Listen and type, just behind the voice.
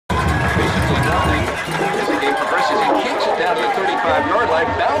down to the 35-yard line,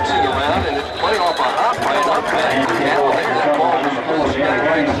 bouncing around, and it's played off a hop by an upback. That ball was full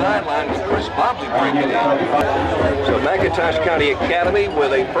right sideline with Chris Bobley breaking in. So McIntosh County Academy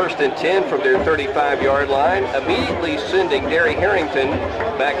with a 1st and 10 from their 35-yard line, immediately sending Darry Herrington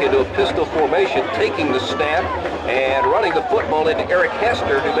back into a pistol formation, taking the snap and running the football into Eric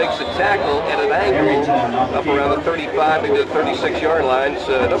Hester, who makes a tackle at an angle up around the 35 to the 36-yard line.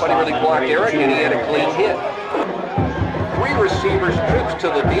 So nobody really blocked Eric, and he had a clean hit. 3 receivers trips to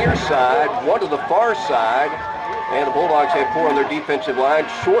the near side, 1 to the far side, and the Bulldogs have 4 on their defensive line.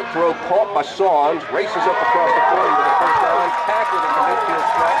 Short throw caught by Saunds, races up across the 40 with a first down, tackled at the midfield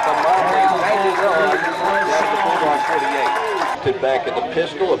stripe by Mobley, hanging on down to the Bulldogs 48. Back at the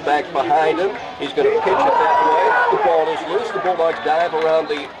pistol, a back behind him. He's going to pitch it that way. The ball is loose. The Bulldogs dive around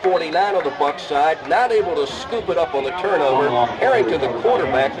the 49 on the Bucs side, not able to scoop it up on the turnover. Herrington, the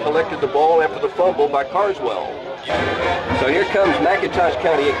quarterback, collected the ball after the fumble by Carswell. So here comes McIntosh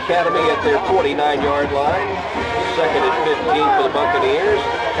County Academy at their 49-yard line. 2nd and 15 for the Buccaneers.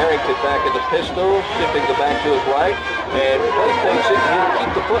 Herrington back at the pistol, shifting the back to his right. And play fakes it. He'll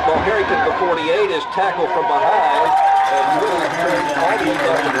keep the football. Herrington at the 48 is tackled from behind. And really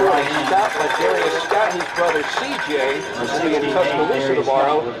stopped by Darius Scott, his brother CJ, will be in Tuscaloosa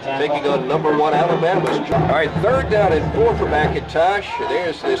tomorrow, taking on #1 Alabama. All right, 3rd down and 4 for McIntosh.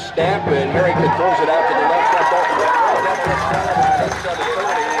 There's the snap, and Herrington throws it out to the left side. Ball outside the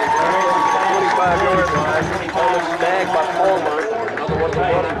 25-yard line. Snagged by Palmer, another one of the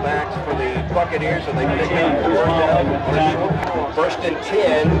running backs for the Buccaneers, and they pick up the 4th down. 1st and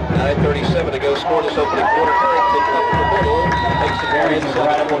 10, 9:37 to go. Scoreless opening quarter. Herrington up the middle, takes it there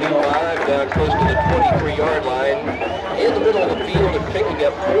inside the 25, down close to the 23-yard line. In the middle of the field and picking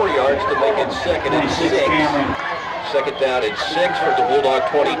up 4 yards to make it 2nd and 6. 2nd down and 6 for the Bulldog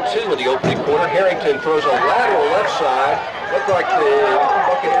 22 in the opening quarter. Herrington throws a lateral left side. Looked like the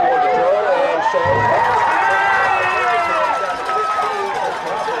Buccaneer wanted to throw, and so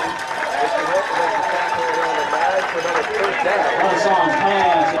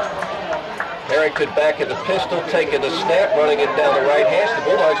Herrington back at the pistol, taking the snap, running it down the right hash. The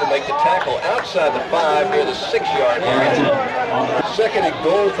Bulldogs will make the tackle outside the 5 near the 6-yard line. 2nd and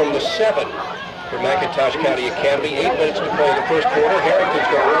goal from the 7 for McIntosh County Academy. 8 minutes to play in the 1st quarter. Herrington's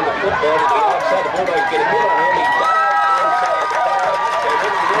going to run the football to the outside. The Bulldogs get a hit on him. He dives inside the 5. And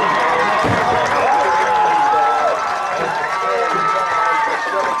hits the end zone.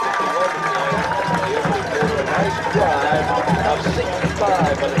 Nice drive of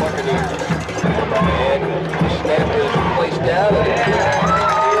 65 by the Buccaneers. And the snap is placed down. And it is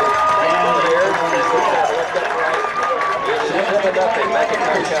 7-0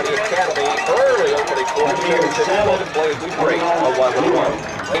 McIntosh County Academy. Early opening quarter. To play a good break of 1-1.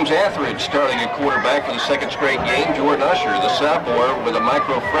 James Atheridge starting at quarterback for the 2nd straight game. Jordan Usher, the sophomore, with a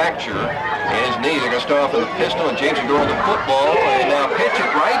microfracture in his knee. They're going to start off with the pistol, and James will go on the football, and now pitch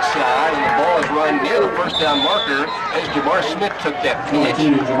it right side, and the ball is run near the 1st down marker as Jamar Smith took that pitch.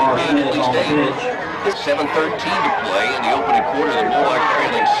 He gained at least 8. 7:13 to play in the opening quarter. The Bulldogs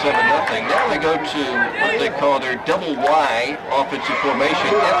trailing 7-0. Now they go to what they call their double Y offensive formation.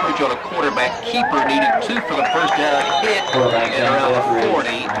 Etheridge on a quarterback keeper needed 2 for the 1st down hit at around the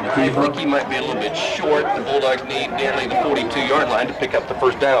 40. I think he might be a little bit short. The Bulldogs need nearly the 42-yard line to pick up the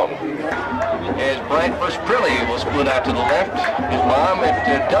 1st down. As Bryant Versprille will split out to the left. His mom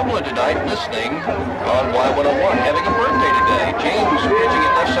at Dublin tonight listening on Y101, having a birthday today. James pitching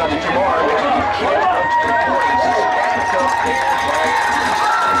it left side to Jamar, makes a good kick.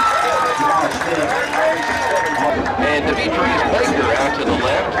 And Demetrius Baker out to the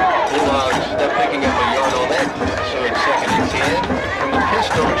left. Bulldogs not picking up a yard on that. So it's 2nd and 10. From the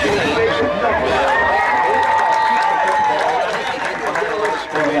pistol, James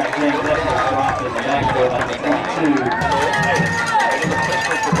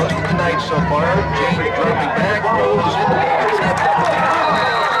for most of the night so far. James dropping back, rolls in the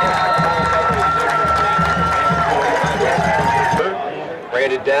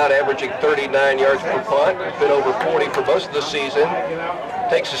Brandon down, averaging 39 yards per punt. Been over 40 for most of the season.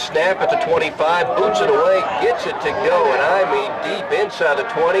 Takes a snap at the 25, boots it away, gets it to go, and I mean deep inside the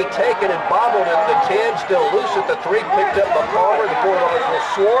 20, taken and bobbled at the 10, still loose at the 3, picked up by Palmer. The Bulldogs will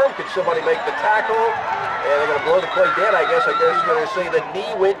swarm. Could somebody make the tackle? And they're going to blow the play dead, I guess. You're going to see the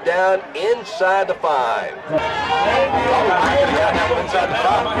knee went down inside the 5.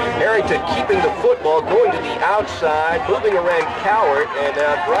 Harrington keeping the football, going to the outside, moving around Coward, and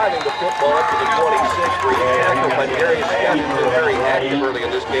now driving the football up to the 26, where he's tackled by Darius Scott, who's been very active early in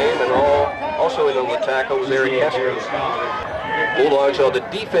this game, and also in on the tackle was Eric Hester. Bulldogs on the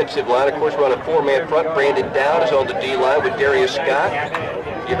defensive line. Of course, we're on a four-man front. Brandon Dowd is on the D-line with Darius Scott.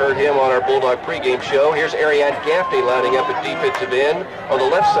 You heard him on our Bulldog pregame show. Here's Ariane Gaffney lining up at defensive end on the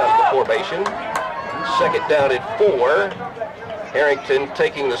left side of the formation. Second down at 4. Herrington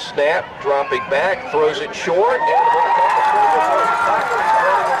taking the snap, dropping back, throws it short, and the ball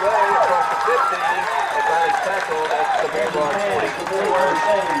running away across the 50, and finally tackled at the Bulldog 44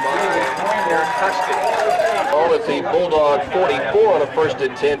 by Eric Huskins. Ball at the Bulldog 44 on a 1st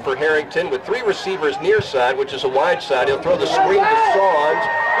and 10 for Herrington with 3 receivers near side, which is a wide side. He'll throw the screen to Saunds.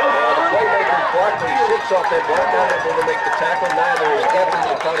 The playmaker block, but he sits off that block, not able to make the tackle. Neither is Evans,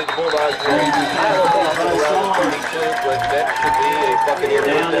 and probably the Bulldogs will pile him up around the 32, but that should be a Buccaneer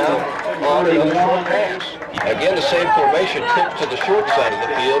first down on another short pass. Again, the same formation, tripped to the short side of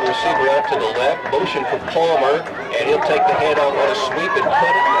the field, receiver out to the left, motion for Palmer, and he'll take the handoff on a sweep and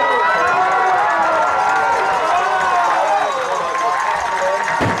cut it down.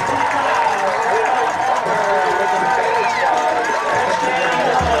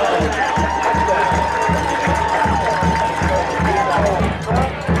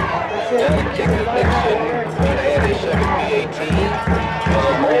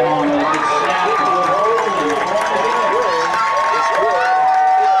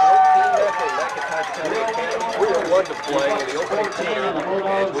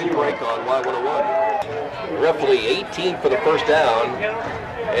 Roughly 18 for the first down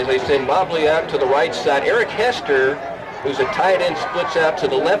as they send Mobley out to the right side. Eric Hester, who's a tight end, splits out to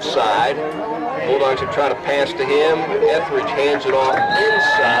the left side. Bulldogs are trying to pass to him. Etheridge hands it off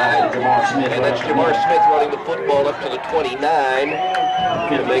inside, and that's Jamar Smith running the football up to the 29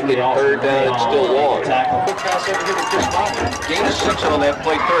 to make it third down and still long. Gain of 6 on that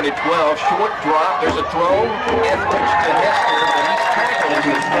play, 3rd and 12. Short drop, there's a throw. Etheridge to Hester, but he's tackled as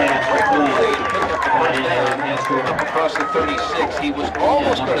he's trying to break the play to pick up the first down up across the 36. He was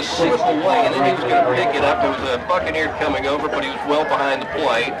almost going to slip away, and then he was going to pick it up. There was a Buccaneer coming over, but he was well behind the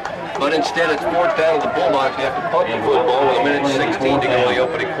play. But instead, it's 4th down to the Bulldogs. You have to punt the football with 1:16 to go in the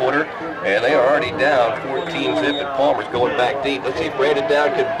opening quarter. And they are already down 14-zip, and Palmer's going back deep. Let's see if Brandon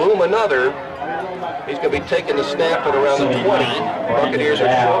Dowd can boom another. He's going to be taking the snap at around the 20. Buccaneers are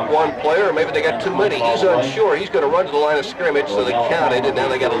short one player, or maybe they got too many. He's unsure. He's going to run to the line of scrimmage, so they counted, and now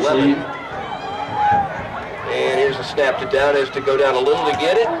they got 11. And here's a snap to Dowd, has to go down a little to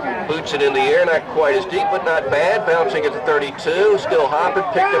get it. Boots it in the air, not quite as deep, but not bad. Bouncing at the 32, still hopping,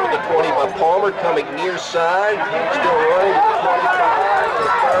 picked up at the 20 by Palmer, coming near side. Still running at the 25, to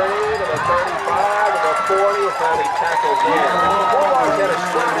the 30, to the 35, to the 40, and finally tackled there. Bulldogs got a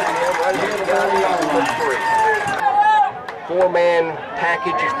shot at him right here down the 3. 4-man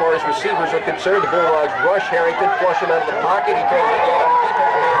package as far as receivers are concerned. The Bulldogs rush Herrington, flush him out of the pocket. He throws it down.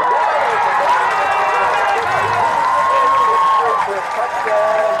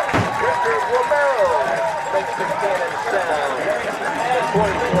 Richard Romero makes the cannon sound.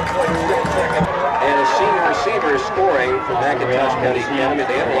 24.6 seconds. And a senior receiver is scoring for McIntosh County Academy.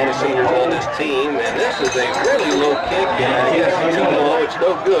 They have a lot of seniors on this team, and this is a really low kick. And I guess too low, it's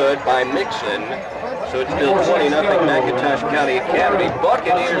no good by Mixon. So it's still 20-0 McIntosh County Academy.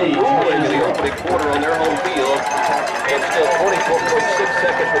 Buccaneers ruling in the opening quarter on their home field. And still 24.6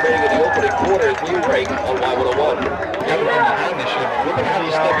 seconds remaining in the opening quarter as we break on Y101. We're going to have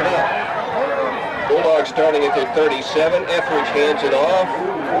to step it up. Bulldogs starting at their 37. Etheridge hands it off.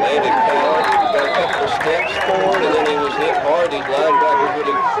 Landed Coward. Got a couple of steps forward, and then he was hit hard. These linebackers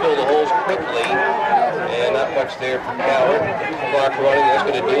really fill the holes quickly. And not much there for Coward. Clock running. That's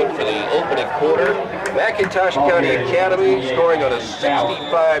going to do it for the opening quarter. McIntosh County Academy scoring on a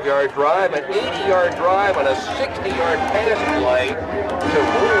 65-yard drive, an 80-yard drive, and a 60-yard pass play to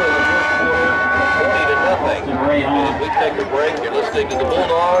rule in the first quarter 40-0. And as we take a break, you're listening to the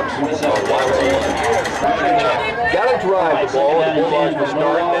Bulldogs on Y101. Got to drive the ball, and the Bulldogs will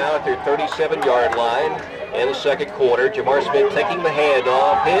start now at their 37-yard line in the second quarter. Jamar Smith taking the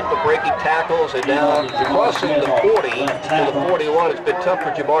handoff, hit the breaking tackles, and now crossing the 40 to the 41. It's been tough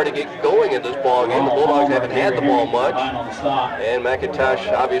for Jamar to get going in this ballgame. The Bulldogs haven't had the ball much, and McIntosh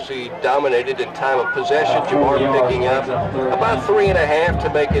obviously dominated in time of possession. Jamar picking up about 3.5 to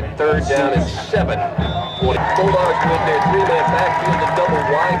make it third down and 7. Bulldogs with their 3-man backfield, the double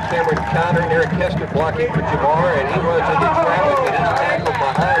wide. Cameron Conner, Eric Hester blocking for Jamar, and he runs into traffic, and he's tackled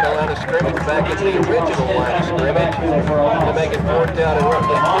behind the line of scrimmage back at the original line of scrimmage to make it fourth down and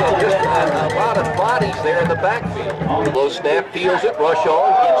roughly 10. Just a lot of bodies there in the backfield. Low snap, feels it, rush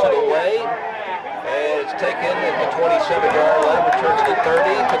on, gets it away. And it's taken at the 27-yard line, return to the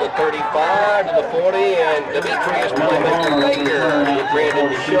 30, to the 35, to the 40, and Demetrius playmaker Baker with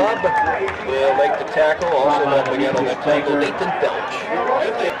Brandon Chubb will make the tackle. Also helping out on that tackle, Nathan Belch.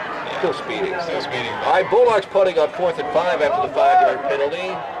 Still speeding. All right, Bulldogs punting on 4th and 5 after the 5-yard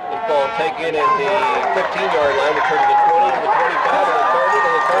penalty. The ball taken at the 15-yard line, return to the 20, to the 25, to the 30, to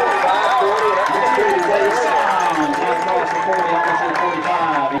the 35, 40, and up to the 36.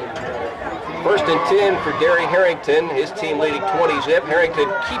 First and 10 for Darry Herrington. His team leading 20-zip. Herrington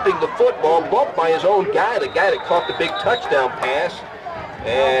keeping the football, bumped by his own guy, the guy that caught the big touchdown pass.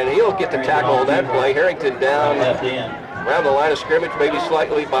 And he'll get the tackle on that play. Herrington down around the line of scrimmage, maybe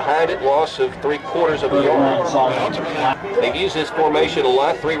slightly behind it, loss of 3/4 of a yard. They've used this formation a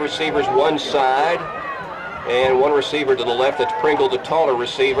lot. 3 receivers, one side, and 1 receiver to the left. That's Pringle, the taller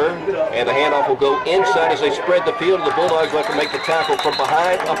receiver. And the handoff will go inside as they spread the field. The Bulldogs will have to make the tackle from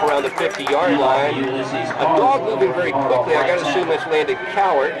behind, up around the 50-yard line. A dog moving very quickly. I got to assume that's Landon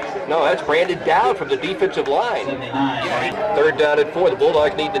Coward. No, that's Brandon Dowd from the defensive line. 3rd down and 4. The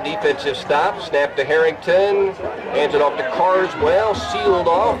Bulldogs need the defensive stop. Snap to Herrington. Hands it off to Carswell. Sealed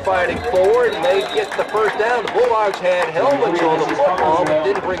off, fighting forward, and they get the first down. The Bulldogs had helmets on the football, but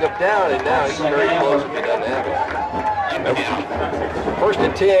didn't bring them down, and now he's very close if he doesn't have it. 1st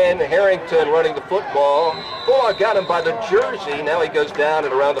and 10, Herrington running the football. Bulldog got him by the jersey. Now he goes down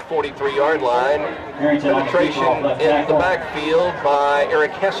at around the 43-yard line. Penetration in the backfield by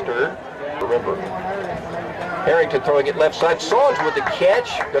Eric Hester. Remember, Herrington throwing it left side. Saunds with the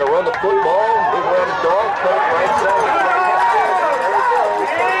catch. Going to run the football. Move around the dog. Coat right side.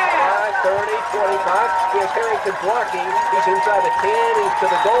 30, 25. Here's Herrington blocking. He's inside the 10. He's to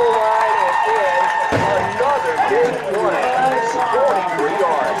the goal line. And then another big play. 43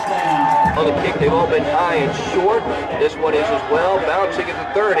 yards. On the kick, they've all been high and short. This one is as well. Bouncing at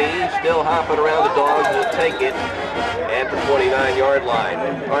the 30. Still hopping around the Dogs. Will take it at the 29-yard line.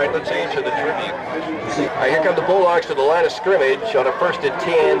 All right, let's answer the tribute. All right, here come the Bulldogs to the line of scrimmage. On a 1st and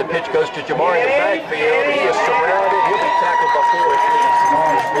 10, the pitch goes to Jamar in the backfield. He is surrounded. He'll be tackled by 4 at least.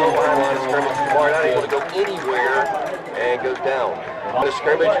 No line of scrimmage. Jamar not able to go anywhere and goes down. On the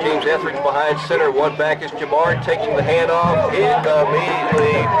scrimmage, James Etheridge behind center. One back is Jamar taking the handoff. Hit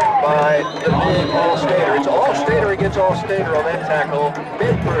immediately by the big All-Stater. It's All-Stater against All-Stater on that tackle.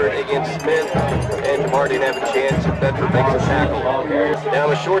 Bedford against Smith. And Jamar didn't have a chance. Bedford makes the tackle. Down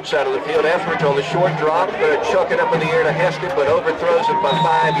the short side of the field, Etheridge on the short drop. Going to chuck it up in the air to Hester, but overthrows it by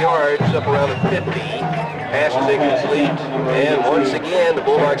 5 yards up around the 50. Pass is incomplete. And once again, the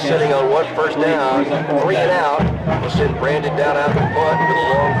Bulldogs sitting on 1 first down. 3 and out. Will send Brandon down out the punt for the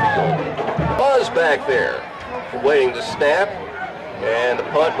long field. Buzz back there, waiting to snap. And the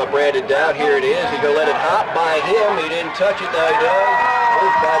punt by Brandon Dowd. Here it is. He's going to let it hop by him. He didn't touch it. Now he does.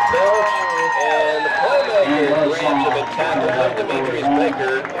 Moved by Belch. And the playmaker grabs him and tackles up Demetrius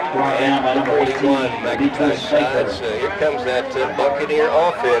Baker. And the 41 McIntosh side. So here comes that Buccaneer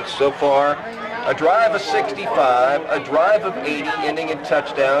offense so far. A drive of 65, a drive of 80, ending in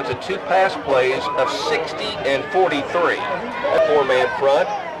touchdowns, and 2 pass plays of 60 and 43. A 4-man front.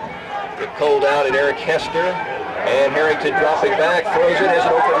 Get cold out at Eric Hester. And Herrington dropping back, throws it as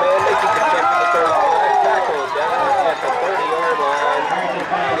an open man, making the catch at the 35, tackle down at the 30-yard line.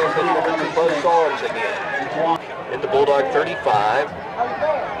 Against the Buzz Saunds again. In the Bulldog 35.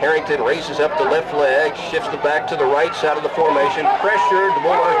 Herrington races up the left leg, shifts the back to the right side of the formation. Pressured, the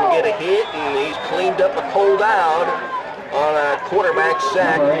Bulldogs will get a hit, and he's cleaned up a cold out on a quarterback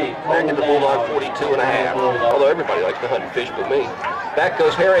sack back at the Bulldog 42 and a half. Although everybody likes to hunt and fish but me. Back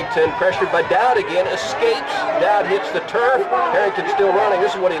goes Herrington, pressured by Dowd again, escapes. Dowd hits the turf. Herrington still running.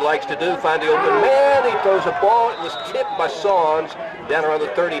 This is what he likes to do, find the open man. He throws a ball. It was tipped by Saunds down around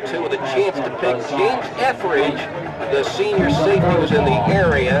the 32 with a chance to pick James Etheridge. The senior safety was in the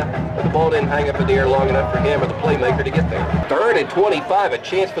area, but the ball didn't hang up in the air long enough for him or the playmaker to get there. 3rd and 25, a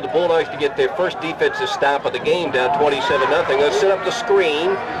chance for the Bulldogs to get their first defensive stop of the game, down 27-0. They'll set up the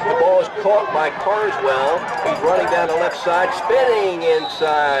screen. The ball is caught by Carswell. He's running down the left side, spinning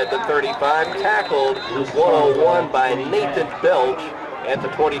inside the 35, tackled 101 by Nathan Belch at the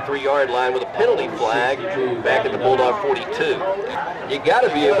 23-yard line with a penalty flag back at the Bulldog 42. You got to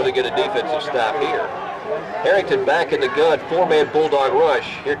be able to get a defensive stop here. Harrington back in the gun, 4-man Bulldog rush.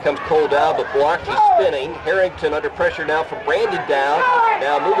 Here comes Cole Dowd, but blocked. He's spinning. Harrington under pressure now from Brandon Dowd.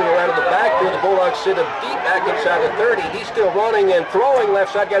 Now moving around in the backfield, the Bulldogs send him deep back inside the 30. He's still running and throwing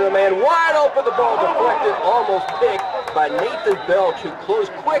left side. Got a man wide open. The ball deflected, almost picked. by Nathan Belch, who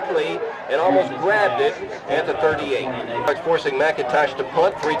closed quickly and almost grabbed it at the 38. Forcing McIntosh to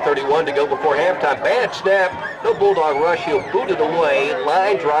punt, 3:31 to go before halftime. Bad snap, no Bulldog rush, he'll boot it away.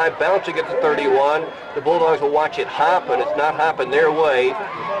 Line drive, bouncing at the 31. The Bulldogs will watch it hop, and it's not hopping their way.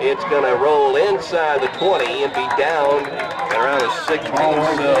 It's going to roll inside the 20 and be down at around the 16.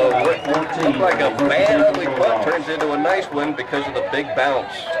 So looked like a bad, ugly punt turns into a nice one because of the big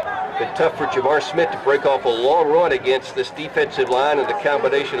bounce. Been tough for Jamar Smith to break off a long run against this defensive line and the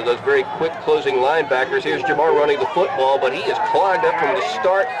combination of those very quick closing linebackers. Here's Jamar running the football, but he is clogged up from the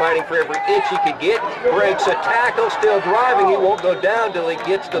start, fighting for every inch he could get. Breaks a tackle, still driving. He won't go down till he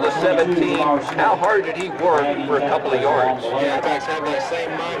gets to the 17. How hard did he work for a couple of yards? Yeah, backs have that same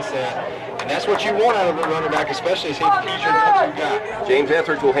mindset, and that's what you want out of a running back, especially as he's featured what you got. James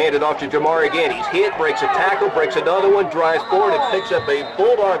Etheridge will hand it off to Jamar again. He's hit, breaks a tackle, breaks another one, drives forward, and picks up a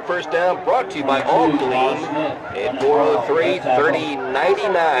Bulldog first down, brought to you by All Clean. And 4:03,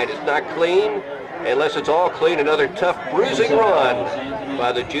 30-99 is not clean unless it's All Clean. Another tough bruising run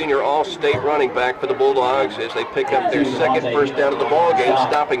by the junior All-State running back for the Bulldogs as they pick up their second first down of the ball game,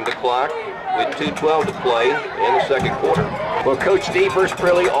 stopping the clock with 2:12 to play in the second quarter. Well, Coach Steve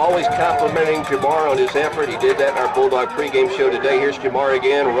Versprille always complimenting Jamar on his effort. He did that in our Bulldog pregame show today. Here's Jamar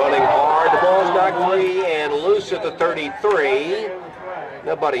again, running hard. The ball's knocked free and loose at the 33.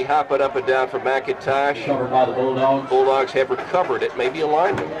 Nobody hopping up and down for McIntosh. Covered by the Bulldogs. Bulldogs have recovered it, maybe a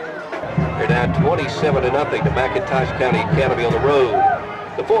lineman. They're down 27-0 to McIntosh County Academy on the road.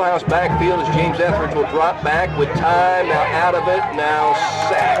 The full house backfield as James Etheridge will drop back with time. Now out of it, now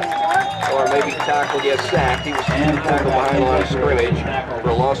sacked. Or maybe tackled, yes, sacked. He was tackled behind the line of scrimmage for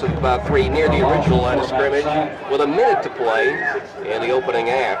a loss of about 3 near the original line of scrimmage with a minute to play in the opening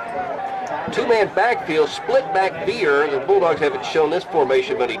half. Two-man backfield, split back veer. The Bulldogs haven't shown this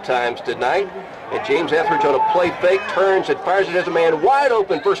formation many times tonight. And James Etheridge on a play fake, turns and fires it as a man wide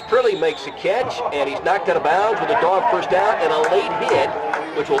open. Versprille makes a catch, and he's knocked out of bounds with a dog first down and a late hit,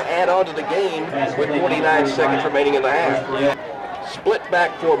 which will add on to the game with 49 seconds remaining in the half. Split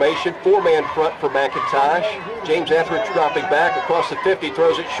back formation, 4-man front for McIntosh. James Etheridge dropping back across the 50,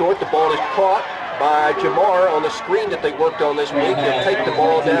 throws it short. The ball is caught by Jamar on the screen that they worked on this week. He'll take the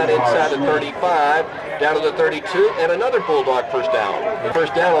ball down inside the 35, down to the 32, and another Bulldog first down.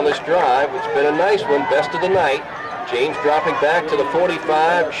 First down on this drive. It's been a nice one, best of the night. James dropping back to the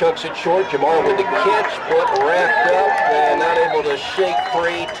 45, chunks it short. Jamar with the catch, but wrapped up and not able to shake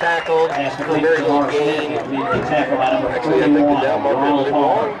free, tackled for a very little gain. Actually, I think the down marker is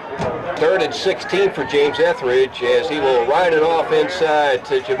wrong. 3rd and 16 for James Etheridge as he will ride it off inside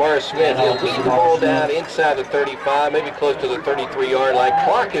to Jamar Smith. He'll lead the ball down inside the 35, maybe close to the 33-yard line.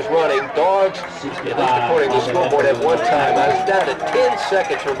 Clock is running. Dawgs, at least according to the scoreboard, have one timeout. It's down to 10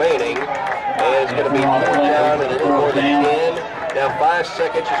 seconds remaining. And it's going to be 4th down and a little more than 10. Now 5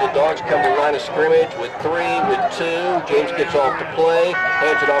 seconds as the Dawgs come to the line of scrimmage with 3, with 2. James gets off to play,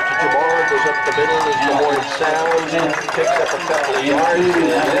 hands it off to Jamar, goes up the middle as the horn sounds, picks up a couple of yards,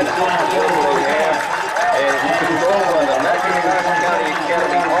 and that's the opening half. And control on the McIntosh County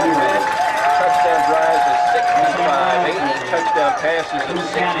Academy offense. Touchdown drives of 65, 8 touchdown passes of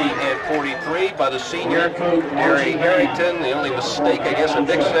 60 and 43 by the senior Darry Herrington. The only mistake, I guess, a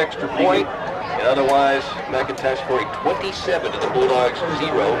Nick's extra point. And otherwise, McIntosh scoring 27 to the Bulldogs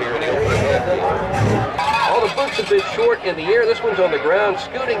 0 here in the opening half. All the books have been short in the air. This one's on the ground,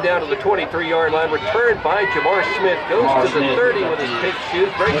 scooting down to the 23-yard line. Returned by Jamar Smith. Goes to the 30 with his pick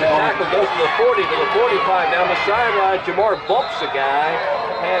shoot. Breaks the tackle, goes to the 40, to the 45. Down the sideline, Jamar bumps a guy.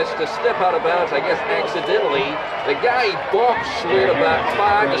 Has to step out of bounds, I guess, accidentally. The guy he bumped slid about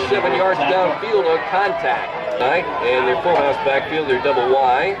 5 to 7 yards downfield on contact. And their full house backfield, their double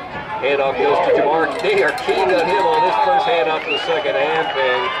Y. Handoff goes to Jamar. They are keen on him on this first handoff to the second half.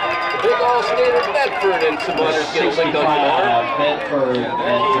 And the big All-State of Bedford and some others get a lick on Jamar. Bedford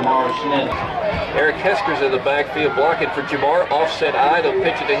and Jamar Smith. Eric Hesker's in the backfield blocking for Jamar. Offset eye. They'll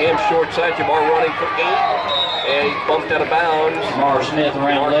pitch it to him. Short side. Jamar running for 8. And he's bumped out of bounds. Jamar Smith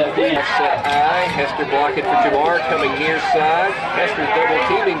around left end. Offset eye. Hester blocking for Jamar. Coming near side. Hester's double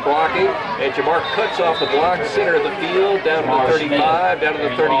teaming blocking. And Jamar cuts off the block. Center of the field. Down to the 35. Down to the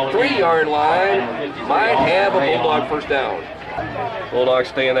 33-yard line. Might have a Bulldog first down. Bulldogs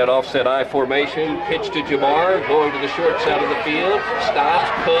stay in that offset I formation. Pitch to Jamar, going to the short side of the field.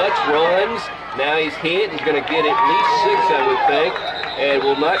 Stops, cuts, runs. Now he's hit. He's going to get at least 6, I would think, and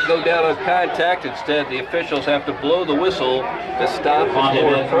will not go down on contact. Instead, the officials have to blow the whistle to stop his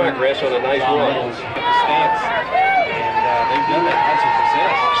forward progress on a nice run. Stance, and they That's a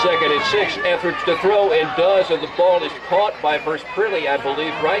success. Second and 6, efforts to throw and does, and the ball is caught by Versprille, I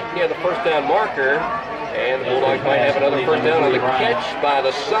believe, right near the first down marker. And the Bulldogs might have another first down on the catch by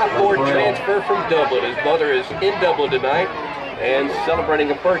the sophomore transfer from Dublin. His mother is in Dublin tonight and celebrating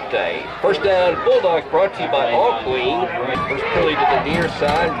a birthday. First down, Bulldogs brought to you by All Clean. Versprille to the near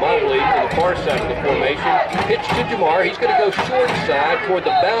side, Mobley to the far side of the formation. Pitch to Jamar. He's going to go short side toward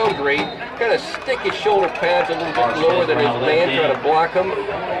the boundary. Kind of stick his shoulder pads a little bit lower than his man, trying to block him.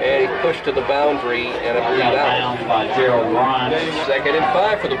 And he pushed to the boundary, and I believe out. Second and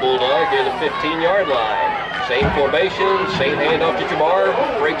 5 for the Bulldogs near the 15-yard line. Same formation, same handoff to Jamar.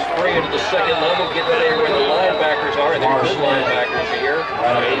 Breaks free into the second level, get that area where the linebackers are. And they're good linebackers here.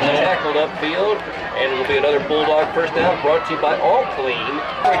 And he's tackled upfield, and it'll be another Bulldog first down brought to you by All Clean.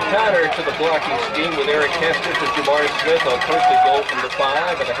 A counter to the blocking scheme with Eric Hester to Jamar Smith on first and goal from the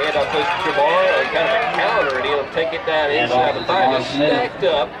 5. And the handoff goes to Jamar on kind of a counter, and he'll take it down inside the 5. It's stacked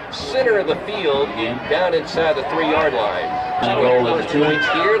up, center of the field, down inside the 3-yard line. First points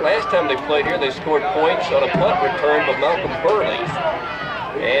here. Last time they played here, they scored points on a punt return by Malcolm Burley.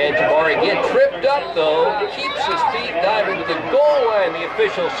 And Jamar again tripped up, though, keeps his feet diving to the goal line. The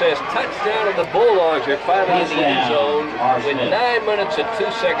official says touchdown, and the Bulldogs are finally in the end zone with 9 minutes and 2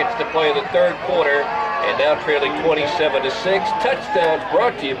 seconds to play in the third quarter, and now trailing 27-6. Touchdowns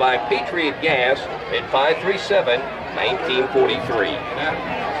brought to you by Patriot Gas at 537-1943.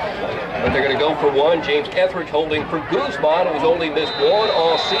 But they're going to go for one. James Etheridge holding for Guzman, who's only missed one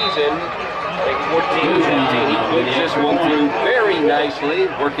all season. I think 14-15. He puts this one through very nicely,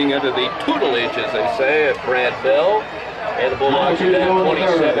 working under the tutelage, as they say, of Brad Bell. And the Bulldogs are down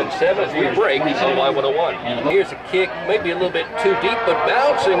 27-7 as we break. He's on line 101. Here's a kick, maybe a little bit too deep, but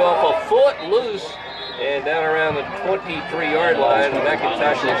bouncing off a foot loose. And down around the 23-yard line,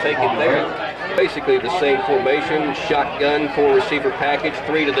 McIntosh will take it there. Basically the same formation, shotgun, 4-receiver package,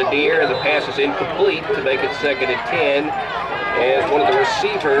 3 to the near, and the pass is incomplete to make it second and 10. And one of the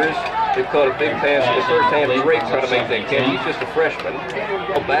receivers who caught a big pass in the first half, Drake trying to make that catch. He's just a freshman.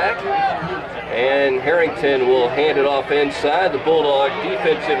 Back, and Herrington will hand it off inside. The Bulldog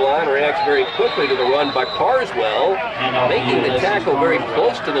defensive line reacts very quickly to the run by Carswell, making the tackle very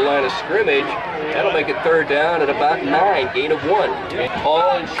close to the line of scrimmage. That'll make it third down at about 9, gain of 1.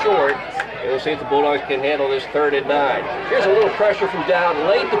 All in short. And we'll see if the Bulldogs can handle this third and 9. Here's a little pressure from down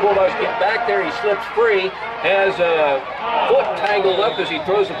late. The Bulldogs get back there. He slips free. Has a foot tangled up as he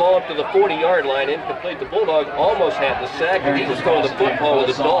throws the ball up to the 40-yard line. Incomplete. The Bulldog almost had the sack, but he was throwing the football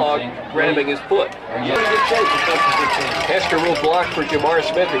with the dog grabbing his foot. Hester will block for Jamar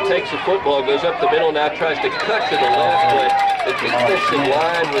Smith, who takes the football, goes up the middle, now tries to cut to the left, but the defensive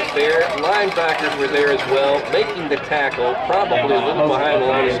line was there. Linebackers were there as well, making the tackle, probably a little behind the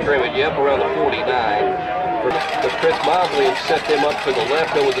line of scrimmage, yep, around the 49. But Chris Mobley set them up to the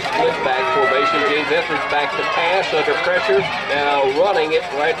left with the split back formation. James Etheridge back to pass under pressure. Now running it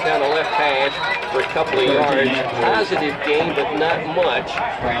right down the left hash for a couple of yards. Positive gain, but not much.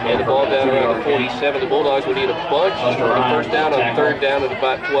 And the ball down around the 47. The Bulldogs would need a bunch for the first down on third down at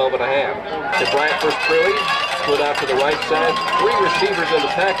about 12 and a half. To Bryant Versprille. Split out to the right side. 3 receivers in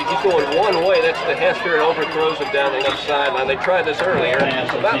the package. He's going one way. That's to Hester, and overthrows him down the left sideline. They tried this earlier.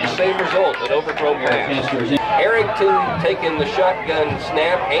 About the same result, an overthrown pass. Harrington taking the shotgun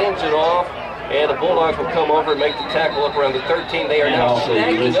snap, hands it off, and the Bulldogs will come over and make the tackle up around the 13. They are now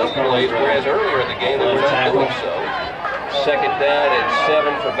snagging up plays, whereas earlier in the game they were not doing so. Second down and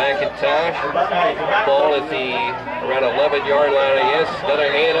 7 for McIntosh. Ball at the around 11-yard line, I guess.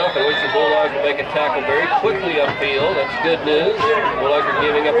 Another handoff in which the Bulldogs will make a tackle very quickly upfield. That's good news. The Bulldogs are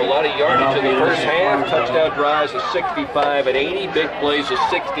giving up a lot of yardage in the first half. Touchdown drives of 65 and 80. Big plays of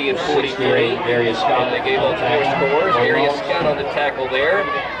 60 and 43. And they gave up 4 scores. Darius Scott on the tackle there.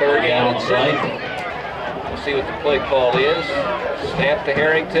 Third down and 7. See what the play call is. Snap to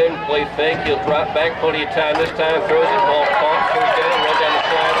Herrington, play fake, he'll drop back, plenty of time this time, throws it, ball caught, first down, run down the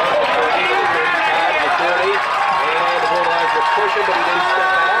sideline, the 30, the 35, the 40, and the Bulldogs are pushing, but he didn't step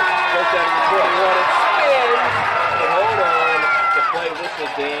out, goes down to the 21, it spins, but hold on, the play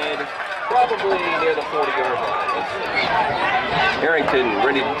whistle dead, probably near the 40-yard line. Harrington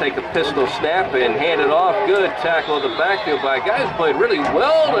ready to take a pistol snap and hand it off. Good tackle in the backfield by a guy who's played really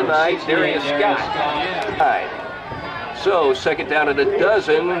well tonight, Darius Scott. So, second down and a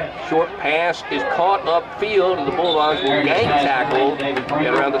dozen. Short pass is caught upfield, and the Bulldogs will gang tackle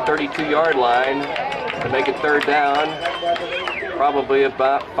at around the 32-yard line to make it third down. Probably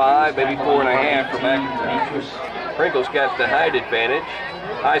about 5, maybe 4.5 for McIntosh. Pringle's got the height advantage.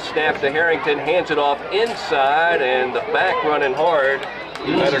 High snap to Herrington, hands it off inside, and the back running hard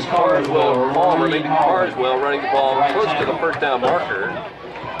Either Carswell or Palmer, maybe Carswell running the ball close to the first down marker.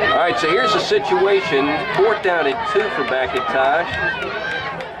 All right, so here's the situation. 4th down and 2 for McIntosh.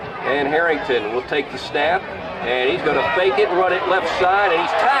 And Herrington will take the snap. And he's going to fake it, run it left side, and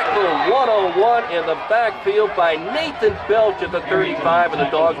he's tackled 101 in the backfield by Nathan Belch at the 35, and the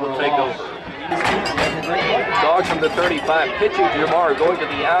Dawgs will take over. Dawgs from the 35, pitching to Jamar, going to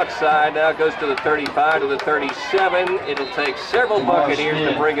the outside, now goes to the 35, to the 37. It'll take several Buccaneers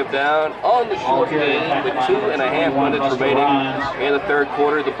to bring him down on the short game with 2.5 minutes remaining in the third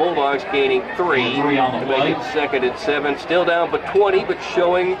quarter. The Bulldogs gaining 3 to make it 2nd and 7. Still down but 20, but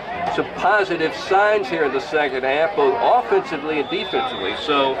showing some positive signs here in the second half, both offensively and defensively.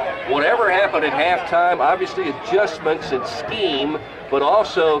 So whatever happened at halftime, obviously adjustments in scheme, but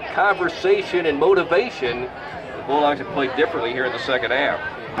also conversation and motivation. The Bulldogs have played differently here in the second half.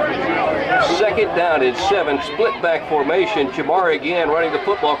 2nd down and 7, split back formation. Jamar again running the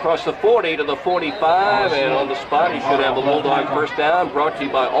football across the 40 to the 45, and on the spot he should have a Bulldog first down, brought to you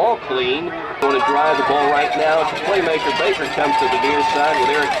by All Clean. Going to drive the ball right now. It's a playmaker. Baker comes to the near side with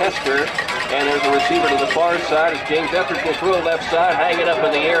Eric Hester, and there's a receiver to the far side as James Etheridge will throw left side, hang it up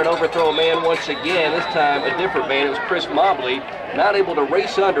in the air and overthrow a man once again. This time a different man. It was Chris Mobley, not able to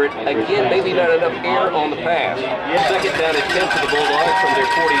race under it. Again, maybe not enough air on the pass. 2nd down and 10 for the Bulldogs from their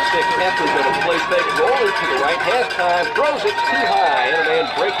 46. Etheridge on a play fake, rolling to the right, has time, throws it too high, and a man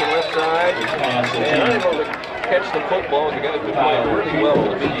breaking left side, and unable to catch the football. The guys been playing really well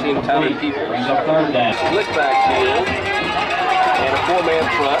with the B-team talented people. Split back field, and a 4-man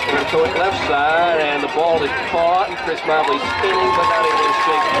front. They're going to throw it left side, and the ball is caught, and Chris Mobley spinning, but not able to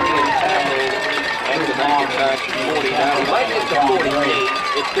shake free and tackling. And the McIntosh 40 now. He might get to 48.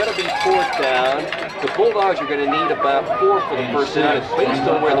 It's going to be 4th down. The Bulldogs are going to need about 4 for the first down. It's based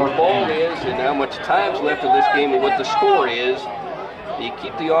on where the ball is and how much time's left in this game and what the score is. Do you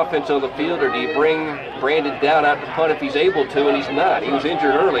keep the offense on the field, or do you bring Brandon down out to punt if he's able to, and he's not? He was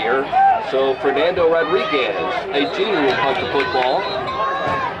injured earlier. So Fernando Rodriguez, a junior, will punt the football.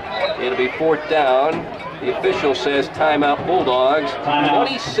 It'll be 4th down. The official says timeout Bulldogs.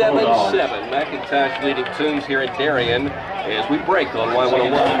 27-7. McIntosh leading Toombs here in Darien as we break on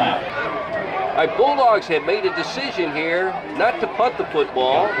Y101. All right, Bulldogs have made a decision here not to punt the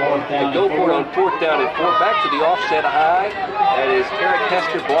football and go for it on 4th down and 4. Back to the offset high. That is Eric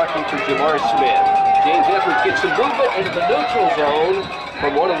Hester blocking for Jamar Smith. James Etheridge gets some movement into the neutral zone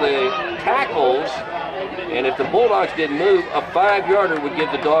from one of the tackles. And if the Bulldogs didn't move, a 5-yarder would give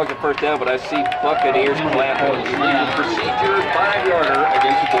the Dogs a first down, but I see Buccaneers clapping. Legal procedure, 5-yarder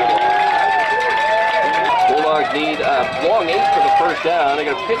against the Bulldogs. Bulldogs need a long 8 for the first down. They're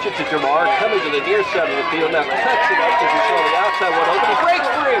going to pitch it to Jamar, coming to the near side of the field. Now cuts it up because he saw the outside one open. He breaks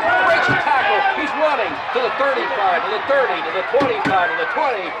through, breaks the tackle. He's running to the 35, to the 30, to the 25, to the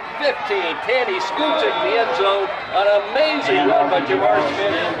 20, 15, 10. He scoots it in the end zone. An amazing run by Jamar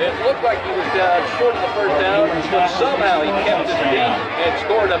Smith. It looked like he was down short of the first down, but somehow he kept his feet and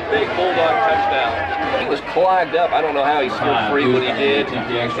scored a big Bulldog touchdown. He was clogged up. I don't know how he stood free, but he did.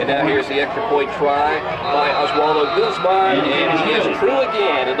 And now here's the extra point try by Oswaldo Guzman, and he is true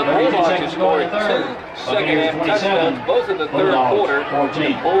again. And the Bulldogs have scored 2 second-half touchdowns, both in the third quarter.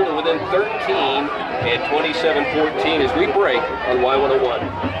 They pulled it within 13 and 27-14 as we break on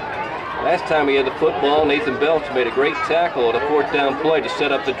Y101. Last time he had the football, Nathan Belch made a great tackle at a 4th down play to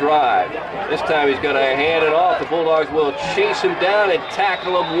set up the drive. This time he's going to hand it off. The Bulldogs will chase him down and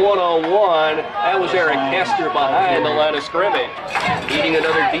tackle him one-on-one. That was Eric Hester behind the line of scrimmage. Needing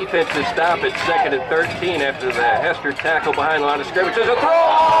another defensive stop at 2nd and 13 after the Hester tackle behind the line of scrimmage. There's a throw,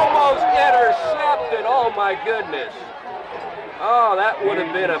 almost intercepted. Oh my goodness. Oh, that would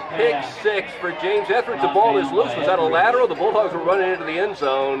have been a pick 6 for James Etheridge. The ball is loose. Was that a lateral? The Bulldogs were running into the end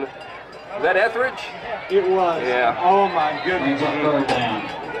zone. Was that Etheridge? It was. Yeah. Oh my goodness.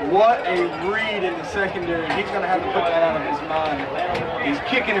 What a read in the secondary. He's going to have to put that out of his mind. He's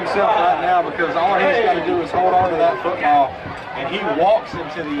kicking himself right now because all he's got to do is hold on to that football, and he walks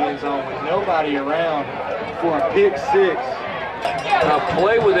into the end zone with nobody around for a pick 6. A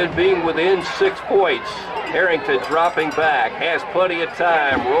play with it being within 6 points. Herrington dropping back, has plenty of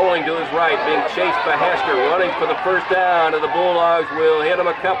time, rolling to his right, being chased by Hester, running for the first down, and the Bulldogs will hit him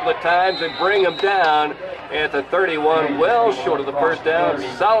a couple of times and bring him down at the 31, well short of the first down.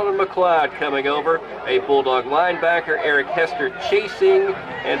 Solomon McLeod coming over, a Bulldog linebacker, Eric Hester chasing,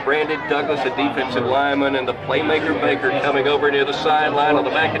 and Brandon Douglas, a defensive lineman, and the playmaker Baker coming over near the sideline on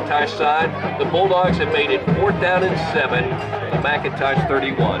the McIntosh side. The Bulldogs have made it 4th down and 7, the McIntosh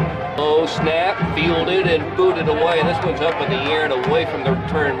 31. Low snap, fielded and booted away. This one's up in the air and away from the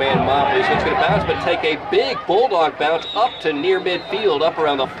return man Mobley. So it's going to bounce, but take a big Bulldog bounce up to near midfield, up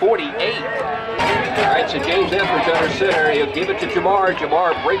around the 48. All right, so James Etheridge under center. He'll give it to Jamar.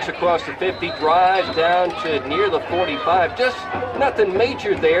 Jamar breaks across the 50, drives down to near the 45. Just nothing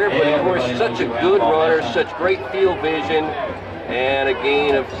major there, but of course, such a good runner, such great field vision, and a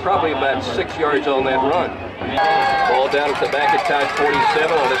gain of probably about 6 yards on that run. Ball down at the McIntosh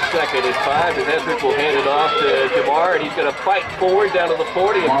 47 on the 2nd and 5. And Etheridge will hand it off to Jamar, and he's going to fight forward down to the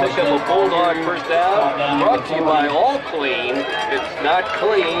 40 and pick up a Bulldog first down. Brought to you by All Clean. It's not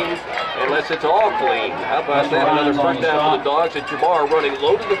clean unless it's all clean. How about that? Another first down for the Dogs, and Jamar running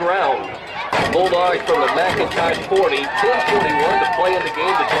low to the ground. Bulldogs from the McIntosh 40, 10:41 to play in the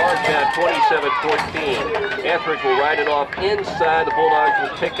game. The Dogs down 27-14. Etheridge will ride it off inside. The Bulldogs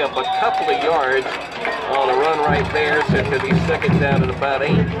will pick up a couple of yards on a run right there, so it's going to be 2nd down at about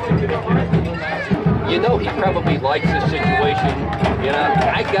 8. You know he probably likes this situation. You know,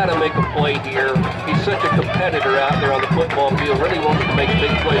 I got to make a play here. He's such a competitor out there on the football field. Really wants to make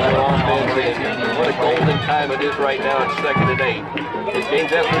big plays on offense, and what a golden time it is right now. It's 2nd and 8. As James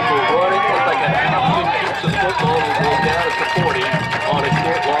Etheridge will run it, looks like an option, keeps the football, and will go down at the 40 on a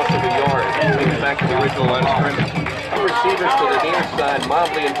short loss of a yard. Brings back to the original line of scrimmage. Two receivers to the near side,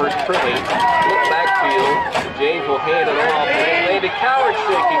 Mobley and Versprille. Look backfield. James will hand it off, and Landon Coward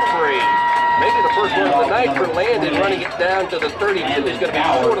shaking free. Maybe the first one of the night for Landon, running it down to the 32. He's going to be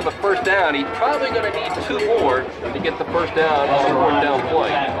short of the first down. He's probably going to need 2 more to get the first down on a 4th down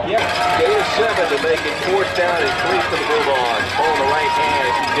play. Gain of 7 to make it 4th down and 3 for the Bulldogs. Ball in the right hand.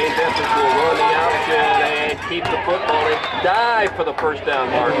 James Etheridge will run the option and keep the football and dive for the first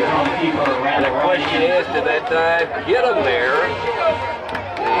down marker. And the question is, did that dive get him there?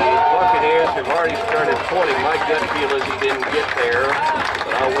 The Buccaneers have already started pointing. My gut feel is he didn't get there,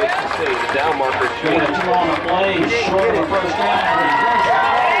 but I'll wait to see. The down marker changes. On the play, short of the first down.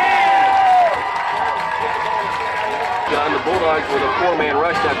 John, the Bulldogs with a 4-man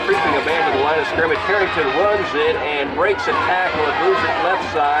rush, now creeping a man to the line of scrimmage. Herrington runs it and breaks a tackle and moves it left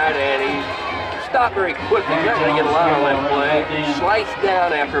side, and he's stopped very quickly. He's not going to get a lot on that play. Sliced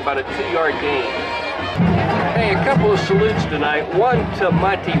down after about a 2-yard gain. Hey, a couple of salutes tonight. One to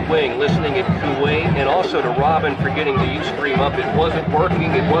Monty Wing, listening at Kuwait, and also to Robin for getting the Ustream up. It wasn't working,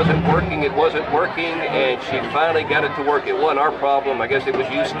 it wasn't working, it wasn't working, and she finally got it to work. It wasn't our problem. I guess it was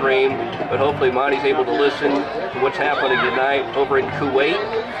Ustream, but hopefully Monty's able to listen to what's happening tonight over in Kuwait,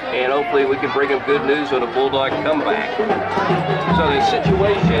 and hopefully we can bring him good news on a Bulldog comeback. So the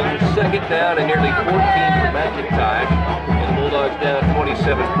situation, 2nd down and nearly 14 for McIntosh, and the Bulldogs down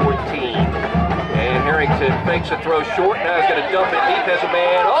 27-14. And Herrington fakes a throw short. Now he's going to dump it deep. Has a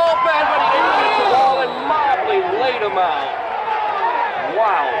man open, but he didn't get the ball, and Mobley laid him out.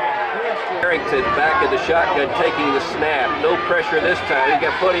 Wow. Herrington back in the shotgun, taking the snap. No pressure this time. He's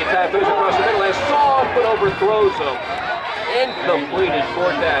got plenty of time. Throws across the middle, and soft, but overthrows him. Incomplete is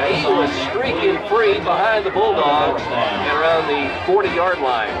 4th down. He was streaking free behind the Bulldogs and around the 40-yard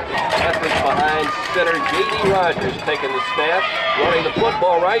line. Etheridge behind center. J.D. Rogers taking the snap, running the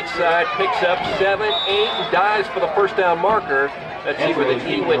football right side, picks up 7, 8, and dives for the first down marker. Let's see where the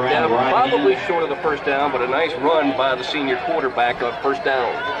knee went down, probably short of the first down, but a nice run by the senior quarterback on first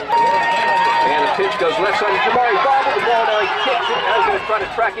down. And the pitch goes left side of Jamar. He bobbled the ball, now he kicks it. Now he's going to try to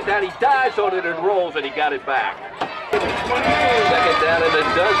track it down. He dives on it and rolls, and he got it back. 2nd down, and it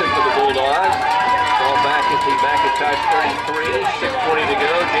does it for the Bulldogs. Ball back at the McIntosh 33, 6:20 to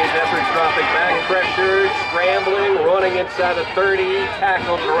go. James Etheridge dropping back, pressured, scrambling, running inside the 30,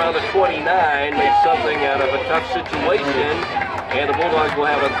 tackled around the 29, made something out of a tough situation. And the Bulldogs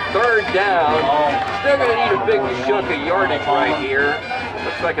will have a 3rd down. Still going to need a big chunk of yardage right here.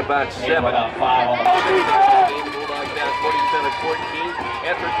 Looks like about 7. Bulldogs down 47-14.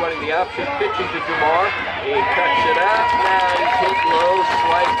 Etheridge running the option, pitching to Jamar. He cuts it out. Now he's hit low,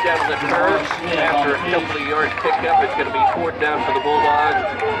 slides down to the turf. After a couple of yards picked up, it's going to be 4th down for the Bulldogs.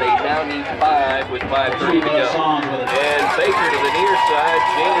 They now need 5 with 5:30 to go. And Baker to the near side.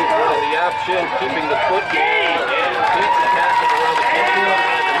 James running the option, keeping the football, and beats the tackle around the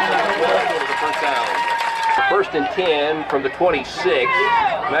 45 and the first down. 1st and 10 from the 26.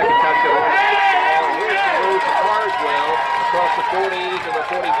 McIntosh got over the football. Here's the move to Carswell across the 40s and the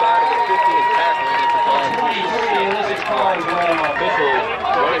 45 and the 50 and tackling at the ball. Officials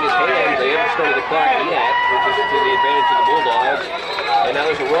running his hands. They have start of the clock yet, which is to the advantage of the Bulldogs. And now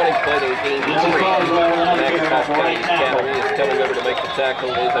there's a running play that will gain 3. McIntosh County Academy is coming over to make the tackle.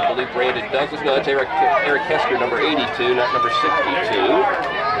 It is, I believe, Brandon Douglas. No, that's Eric Hester, number 82, not number 62.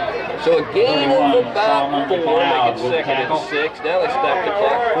 So a gain of about 4, make it 2nd and 6. Now they stop the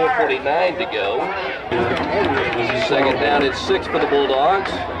clock, 4:49 to go. Second down and 6 for the Bulldogs.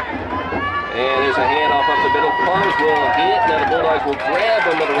 And there's a handoff up the middle. Cars will hit. Now the Bulldogs will grab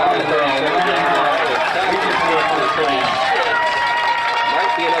them at around the 37-yard line and tackle it to the 36.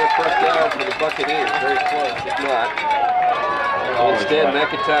 Might be another first down for the Buccaneers. Very close, if not. Instead,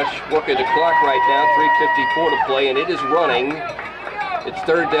 McIntosh working the clock right now. 3:54 to play, and it is running. It's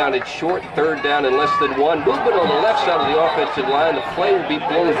third down. It's short. Third down and less than 1. Movement on the left side of the offensive line. The play will be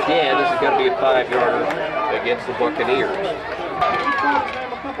blown dead. This is going to be a 5-yarder against the Buccaneers.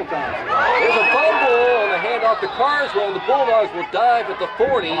 There's a fumble on the handoff to Carswell. The Bulldogs will dive at the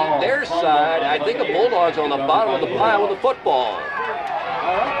 40. Their side. I think the Bulldogs on the bottom of the pile with the football.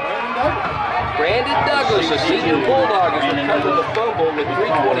 Brandon Douglas, a senior Bulldog, has recovered the fumble with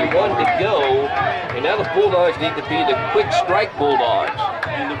 3:21 to go. And now the Bulldogs need to be the quick strike Bulldogs.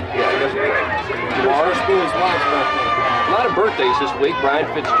 Yeah, that's great. Jamar, a lot of birthdays this week. Brian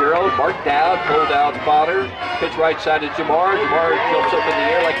Fitzgerald, Mark Dowd, Cole Dowd's father. Pitch right side to Jamar. Jamar jumps up in the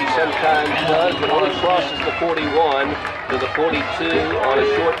air like he sometimes does, but only crosses the 41 to the 42 on a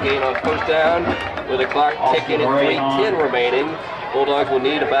short gain on first down with the clock ticking at 3:10 remaining. Bulldogs will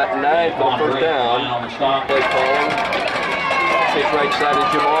need about 9 for the first down. Play calling. Pitch right side to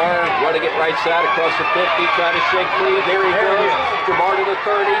Jamar. Running it right side across the 50. Trying to shake free. There he goes. Jamar to the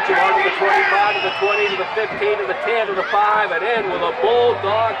 30. Jamar to the 25, to the 20, to the 15, to the 10, to the 5, and in with a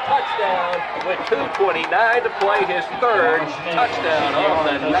Bulldog touchdown with 2:29 to play. His third touchdown of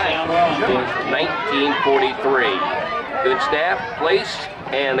the night. 1943. Good snap, place,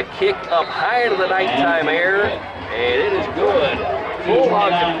 and the kick up higher to the nighttime air. And it is good.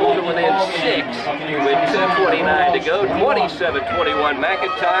 Bulldogs have pulled it within 6 with 2:29 to go. 27-21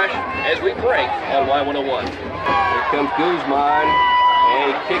 McIntosh as we break on Y101. Here comes Guzman. And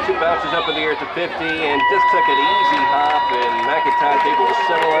he kicks it, bounces up in the air at the 50, and just took an easy hop. And McIntosh able to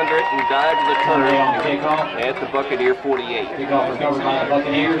settle under it and dive to the turn at the Buccaneer 48.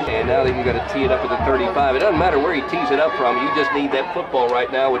 And now they've got to tee it up at the 35. It doesn't matter where he tees it up from. You just need that football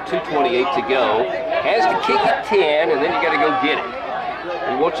right now with 2:28 to go. Has to kick at 10, and then you got to go get it.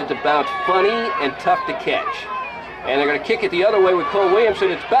 He wants it to bounce funny and tough to catch. And they're going to kick it the other way with Cole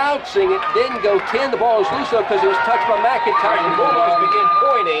Williamson. It's bouncing. It didn't go 10. The ball is loose up because it was touched by McIntosh. And Bulldogs begin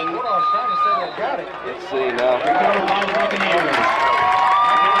pointing. Let's see now.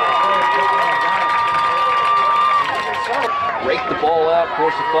 Rake the ball out,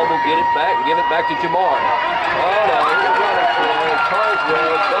 force the fumble, get it back, and give it back to Jamar. Oh no, here's a running play.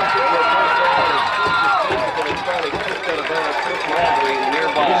 Carswell dumps it for a first down and it's finally kicked out of bounds. Chris Landry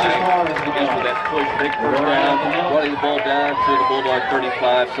nearby. Against with that push, big first down, running the ball down to the Bulldog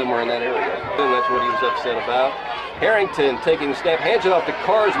 35, somewhere in that area. And that's what he was upset about. Herrington taking the snap, hands it off to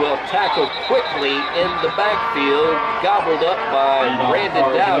Carswell, tackled quickly in the backfield, gobbled up by Brandon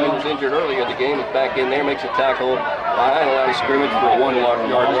Dowd, who was injured earlier in the game, is back in there, makes a tackle behind a line of scrimmage for a 1-yard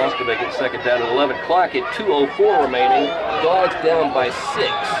loss to make it second down at 11 o'clock at 2:04 remaining. Dawgs down by 6.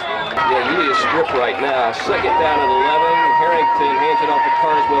 Yeah, Julius strip right now. Second down at 11. Herrington hands it off to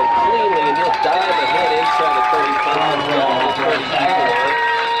Carswell cleanly, and he'll dive ahead inside the 35, 34.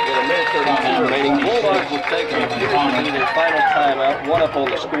 With a minute 32 remaining. Bulldogs will take what appears to be their final timeout. One up on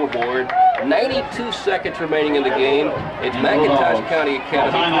the scoreboard. 92 seconds remaining in the game. It's McIntosh County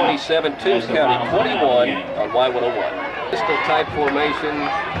Academy 47, Toombs County 21 on Y101. Pistol type formation.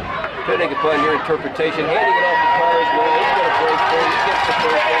 Depending upon your interpretation, handing it off to Carswell. He's going to break through. He gets the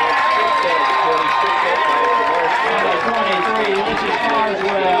first down. Straight down to 20. Straight down to 23. This is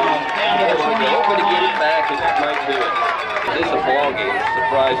Carswell. Hoping to get it back, and that might do it. It is a ball game,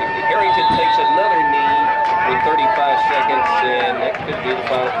 surprisingly. Herrington takes another knee with 35 seconds, and that could be the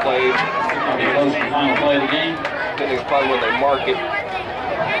final play. Final play of the game. Depending upon when they mark it.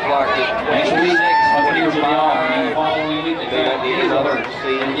 Clock is 26, 25. They may not need another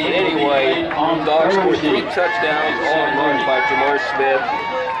scene. But anyway, Dawgs scored 3 touchdowns, all marked by Jamar Smith.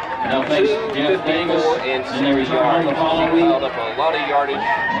 254 and 6 yards. He piled up a lot of yardage in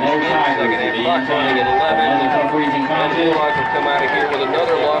the second half. Clock running at 11. And the Bulldogs will come out of here with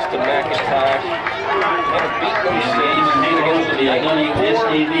another loss to McIntosh. And a beat them since against the 94.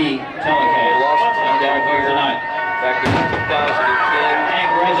 They lost down here back in 2010.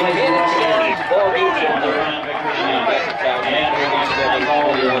 Kansas City's ball games on there. McIntosh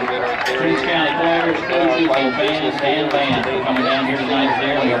 37-41 winner. Toombs County players. you, both fans and fans, for coming down here tonight.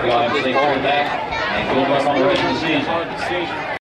 There, we hope you all have a safe trip back and good luck on the rest of the season.